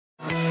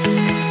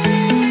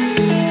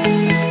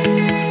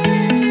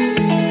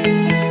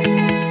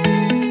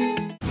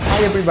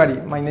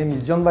everybody, my name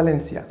is John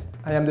Valencia.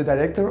 I am the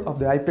director of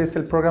the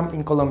IPSL program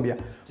in Colombia.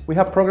 We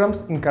have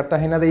programs in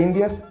Cartagena de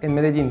Indias and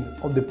Medellin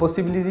of the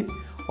possibility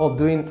of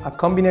doing a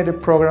combined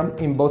program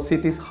in both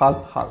cities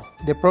half-half.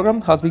 The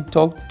program has been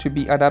thought to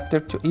be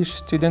adapted to each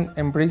student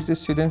and brings the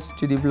students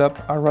to develop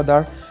a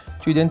radar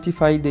to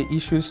identify the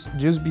issues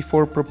just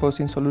before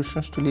proposing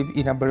solutions to live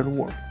in a better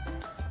world.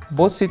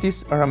 Both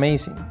cities are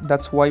amazing,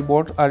 that's why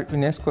both are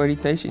UNESCO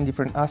heritage in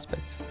different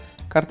aspects.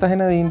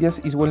 Cartagena de Indias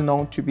is well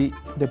known to be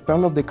the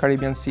pearl of the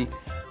Caribbean Sea,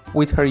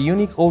 with her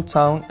unique old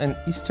town and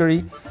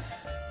history,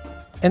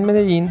 and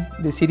Medellin,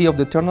 the city of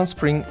the eternal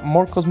spring,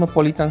 more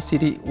cosmopolitan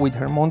city with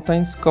her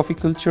mountains, coffee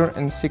culture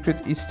and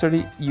secret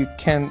history you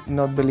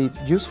cannot believe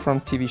just from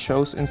TV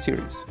shows and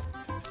series.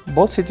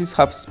 Both cities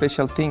have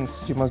special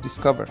things you must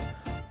discover.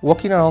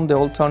 Walking around the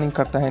old town in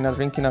Cartagena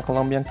drinking a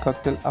Colombian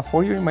cocktail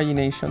afford your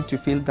imagination to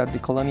feel that the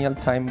colonial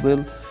time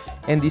built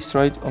and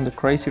destroyed on the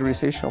crazy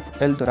research of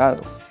El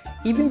Dorado.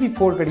 Even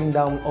before getting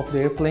down off the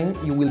airplane,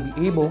 you will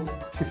be able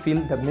to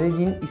feel that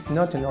Medellin is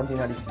not an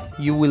ordinary city.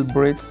 You will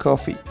breathe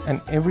coffee in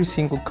every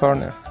single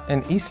corner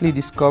and easily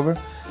discover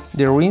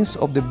the ruins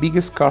of the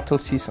biggest cartel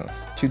season.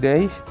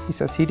 Today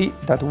is a city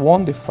that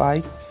won the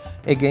fight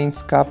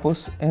against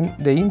capos, and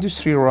the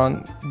industry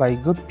run by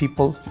good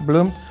people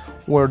bloomed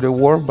where the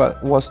war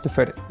was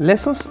defeated.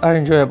 Lessons are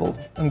enjoyable.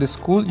 In the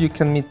school you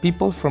can meet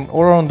people from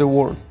all around the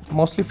world,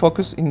 mostly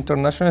focused in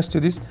international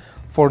studies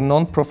for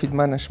non-profit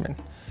management,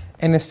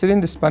 and studying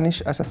the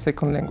Spanish as a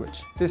second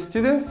language. The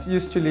students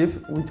used to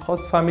live with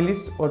host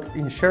families or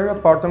in shared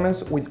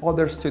apartments with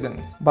other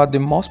students. But the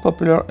most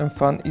popular and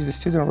fun is the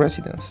student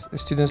residence. The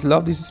students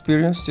love this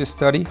experience to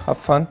study, have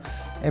fun,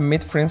 and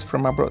meet friends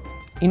from abroad.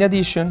 In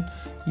addition,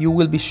 you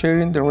will be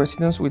sharing the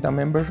residence with a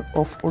member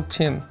of our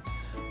team,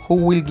 who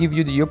will give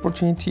you the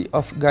opportunity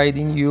of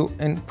guiding you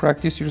and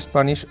practice your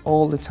Spanish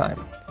all the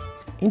time.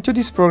 Into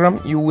this program,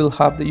 you will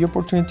have the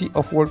opportunity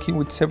of working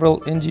with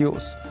several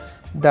NGOs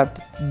that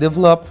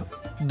develop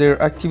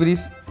their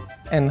activities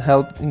and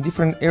help in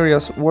different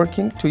areas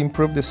working to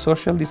improve the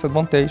social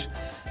disadvantage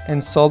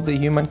and solve the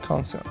human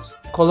concerns.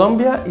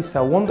 Colombia is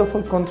a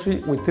wonderful country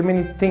with too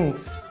many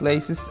things,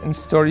 places and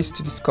stories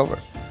to discover.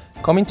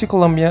 Coming to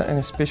Colombia, and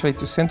especially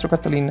to Centro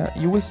Catalina,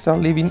 you will start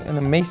living an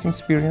amazing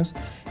experience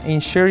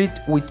and share it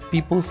with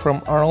people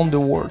from around the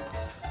world,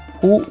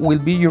 who will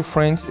be your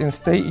friends and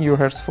stay in your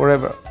hearts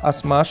forever,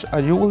 as much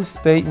as you will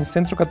stay in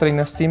Centro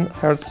Catalina's team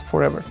hearts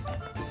forever.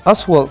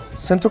 As well,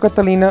 Centro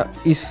Catalina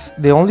is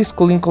the only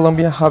school in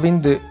Colombia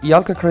having the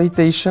IALC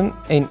accreditation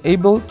and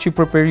able to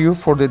prepare you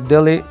for the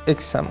DELE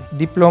exam,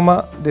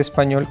 Diploma de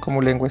Español como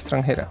Lengua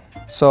Extranjera.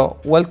 So,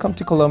 welcome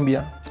to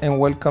Colombia and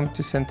welcome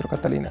to Centro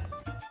Catalina.